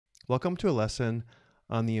Welcome to a lesson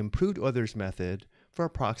on the improved Euler's method for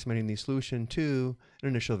approximating the solution to an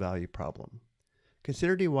initial value problem.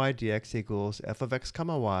 Consider dy dx equals f of x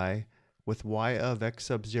comma y with y of x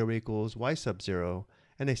sub 0 equals y sub 0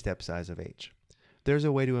 and a step size of h. There's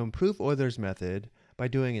a way to improve Euler's method by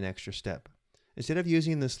doing an extra step. Instead of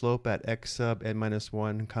using the slope at x sub n minus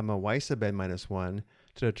 1 comma y sub n minus 1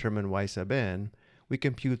 to determine y sub n, we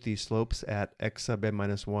compute the slopes at x sub n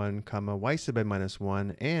minus 1 comma y sub n minus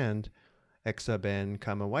 1 and x sub n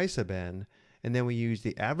comma y sub n, and then we use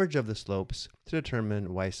the average of the slopes to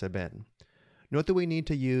determine y sub n. Note that we need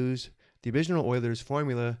to use the original Euler's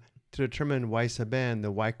formula to determine y sub n, the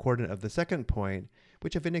y-coordinate of the second point,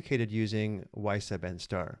 which I've indicated using y sub n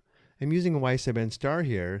star. I'm using y sub n star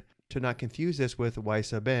here to not confuse this with y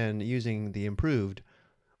sub n using the improved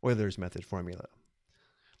Euler's method formula.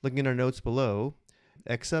 Looking at our notes below,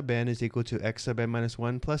 x sub n is equal to x sub n minus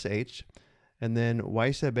 1 plus h, and then y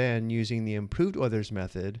sub n using the improved Euler's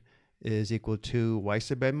method is equal to y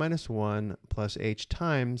sub n minus 1 plus h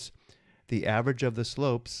times the average of the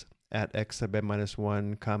slopes at x sub n minus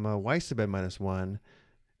 1 comma y sub n minus 1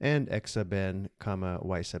 and x sub n comma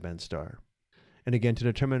y sub n star. And again, to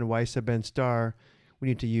determine y sub n star, we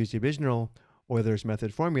need to use the original Euler's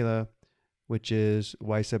method formula, which is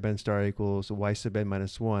y sub n star equals y sub n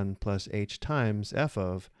minus 1 plus h times f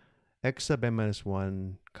of x sub n minus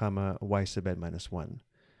 1 comma y sub n minus 1.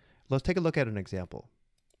 Let's take a look at an example.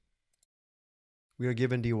 We are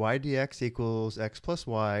given dy dx equals x plus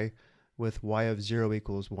y with y of 0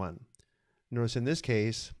 equals 1. Notice in this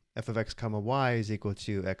case, f of x comma y is equal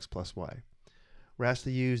to x plus y. We're asked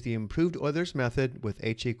to use the improved Euler's method with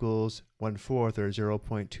h equals 1/4 or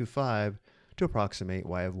 0.25 to approximate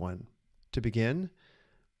y of 1. To begin,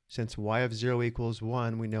 since y of 0 equals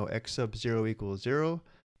 1, we know x sub 0 equals 0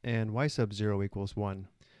 and y sub 0 equals 1.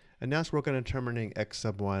 And now let's work on determining x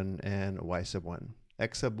sub 1 and y sub 1.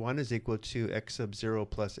 X sub 1 is equal to x sub 0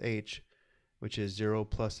 plus h, which is 0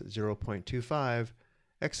 plus 0.25.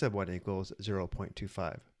 X sub 1 equals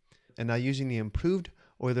 0.25. And now using the improved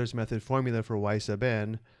Euler's method formula for y sub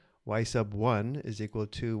n, y sub 1 is equal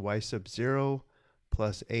to y sub 0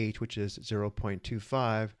 plus h, which is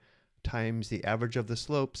 0.25, times the average of the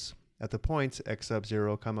slopes at the points x sub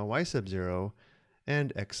 0 comma y sub 0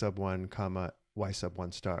 and x sub 1 comma y sub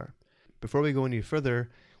 1 star. Before we go any further,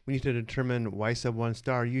 we need to determine y sub 1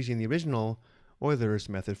 star using the original Euler's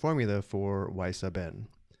method formula for y sub n,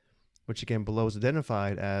 which again below is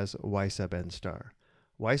identified as y sub n star.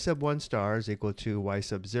 Y sub 1 star is equal to y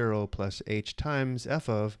sub 0 plus h times f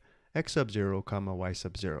of x sub 0 comma y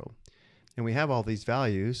sub 0. And we have all these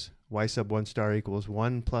values. Y sub 1 star equals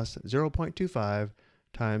 1 plus 0.25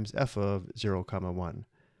 times f of 0 comma 1.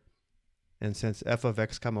 And since f of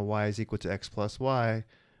x comma y is equal to x plus y,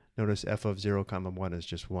 notice f of 0 comma 1 is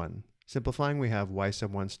just 1. Simplifying, we have y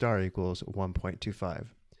sub 1 star equals 1.25.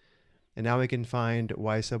 And now we can find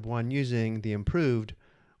y sub 1 using the improved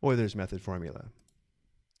Euler's method formula.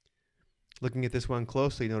 Looking at this one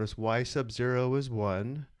closely, notice y sub 0 is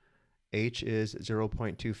 1, h is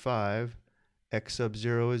 0.25, x sub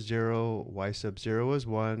 0 is 0, y sub 0 is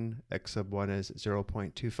 1, x sub 1 is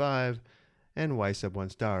 0.25, and y sub 1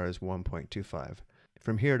 star is 1.25.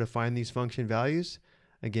 From here, to find these function values,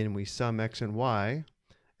 again, we sum x and y.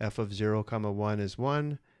 F of 0 comma 1 is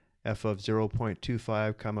 1, f of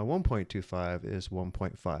 0.25 comma 1.25 is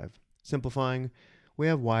 1.5. Simplifying, we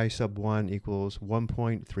have y sub 1 equals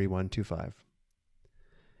 1.3125.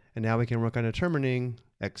 And now we can work on determining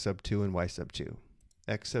x sub 2 and y sub 2.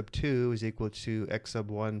 X sub 2 is equal to x sub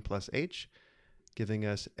 1 plus h, giving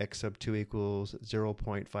us x sub 2 equals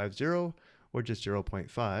 0.50, or just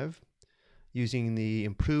 0.5. Using the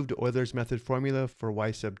improved Euler's method formula for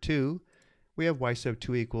y sub 2, we have y sub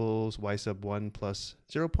 2 equals y sub 1 plus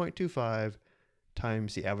 0.25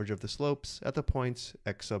 times the average of the slopes at the points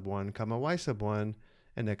x sub 1 comma y sub 1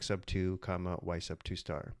 and x sub 2 comma y sub 2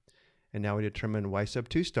 star. And now we determine y sub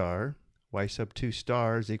 2 star. Y sub 2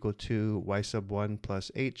 star is equal to y sub 1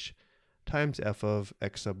 plus h times f of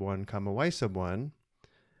x sub 1 comma y sub 1,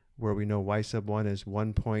 where we know y sub 1 is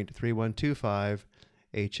 1.3125,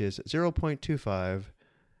 h is 0.25,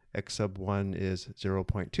 x sub 1 is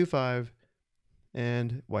 0.25,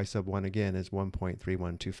 and y sub 1 again is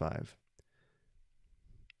 1.3125.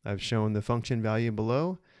 I've shown the function value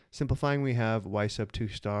below. Simplifying, we have y sub 2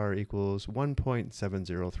 star equals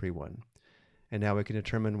 1.7031. And now we can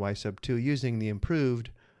determine y sub 2 using the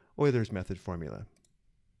improved Euler's method formula.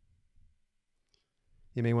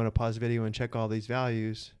 You may want to pause the video and check all these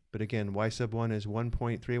values, but again, y sub 1 is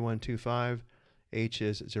 1.3125, h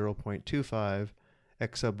is 0.25,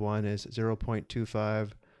 x sub 1 is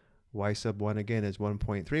 0.25, y sub 1 again is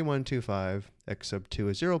 1.3125, x sub 2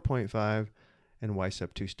 is 0.5, and y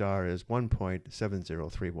sub 2 star is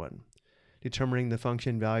 1.7031. Determining the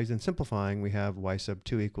function values and simplifying, we have y sub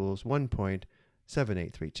 2 equals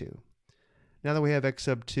 1.7832. Now that we have x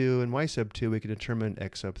sub 2 and y sub 2, we can determine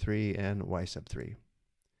x sub 3 and y sub 3.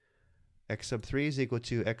 X sub 3 is equal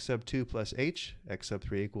to x sub 2 plus h. X sub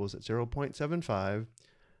 3 equals 0.75.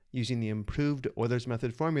 Using the improved Euler's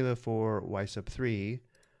method formula for y sub 3,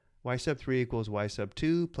 y sub 3 equals y sub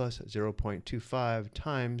 2 plus 0.25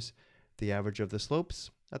 times the average of the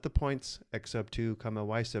slopes at the points x sub 2,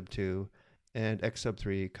 y sub 2, and x sub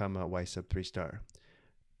 3, y sub 3 star.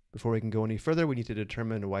 Before we can go any further, we need to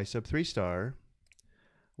determine y sub 3 star.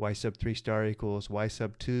 Y sub 3 star equals y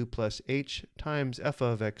sub 2 plus h times f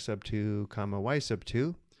of x sub 2, y sub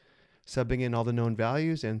 2. Subbing in all the known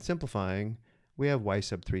values and simplifying, we have y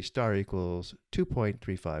sub 3 star equals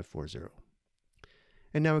 2.3540.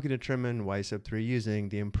 And now we can determine y sub 3 using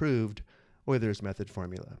the improved Euler's method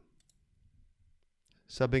formula.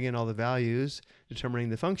 Subbing in all the values, determining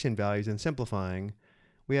the function values, and simplifying,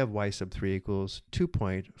 we have y sub 3 equals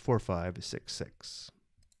 2.4566.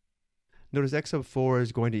 Notice x sub 4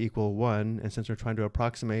 is going to equal 1, and since we're trying to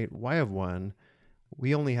approximate y of 1,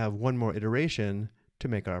 we only have one more iteration to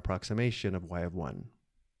make our approximation of y of 1.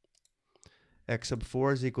 X sub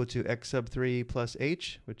 4 is equal to x sub 3 plus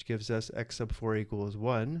h, which gives us x sub 4 equals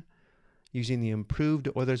 1. Using the improved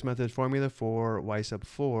Euler's method formula for y sub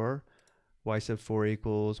 4, y sub 4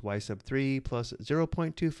 equals y sub 3 plus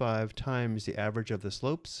 0.25 times the average of the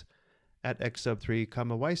slopes at x sub 3,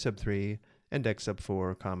 y sub 3, and x sub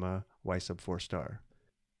 4, y sub 4 star.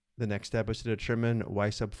 The next step is to determine y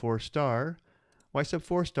sub 4 star. Y sub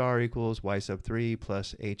 4 star equals y sub 3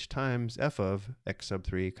 plus h times f of x sub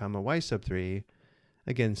 3, y sub 3.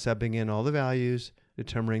 Again, subbing in all the values,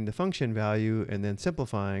 determining the function value, and then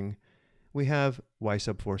simplifying, we have y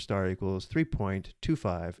sub 4 star equals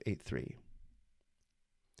 3.2583.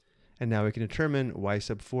 And now we can determine y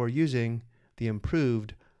sub 4 using the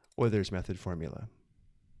improved Euler's method formula.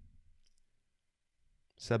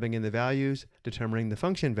 Subbing in the values, determining the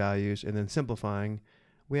function values, and then simplifying,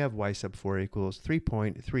 we have y sub 4 equals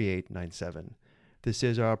 3.3897. This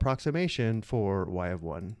is our approximation for y of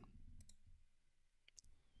 1.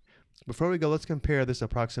 Before we go, let's compare this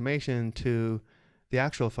approximation to the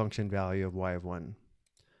actual function value of y of 1.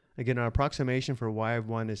 Again, our approximation for y of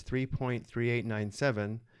 1 is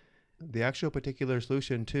 3.3897. The actual particular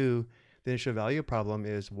solution to the initial value problem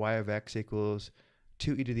is y of x equals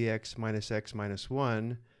 2e to the x minus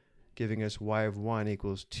 1, giving us y of 1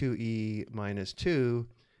 equals 2e minus 2,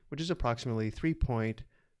 which is approximately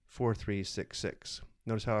 3.4366.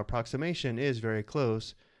 Notice how our approximation is very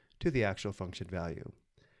close to the actual function value.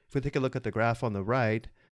 If we take a look at the graph on the right,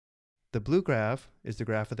 the blue graph is the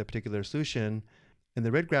graph of the particular solution, and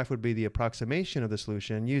the red graph would be the approximation of the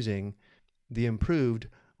solution using the improved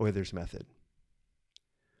Euler's method.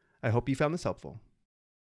 I hope you found this helpful.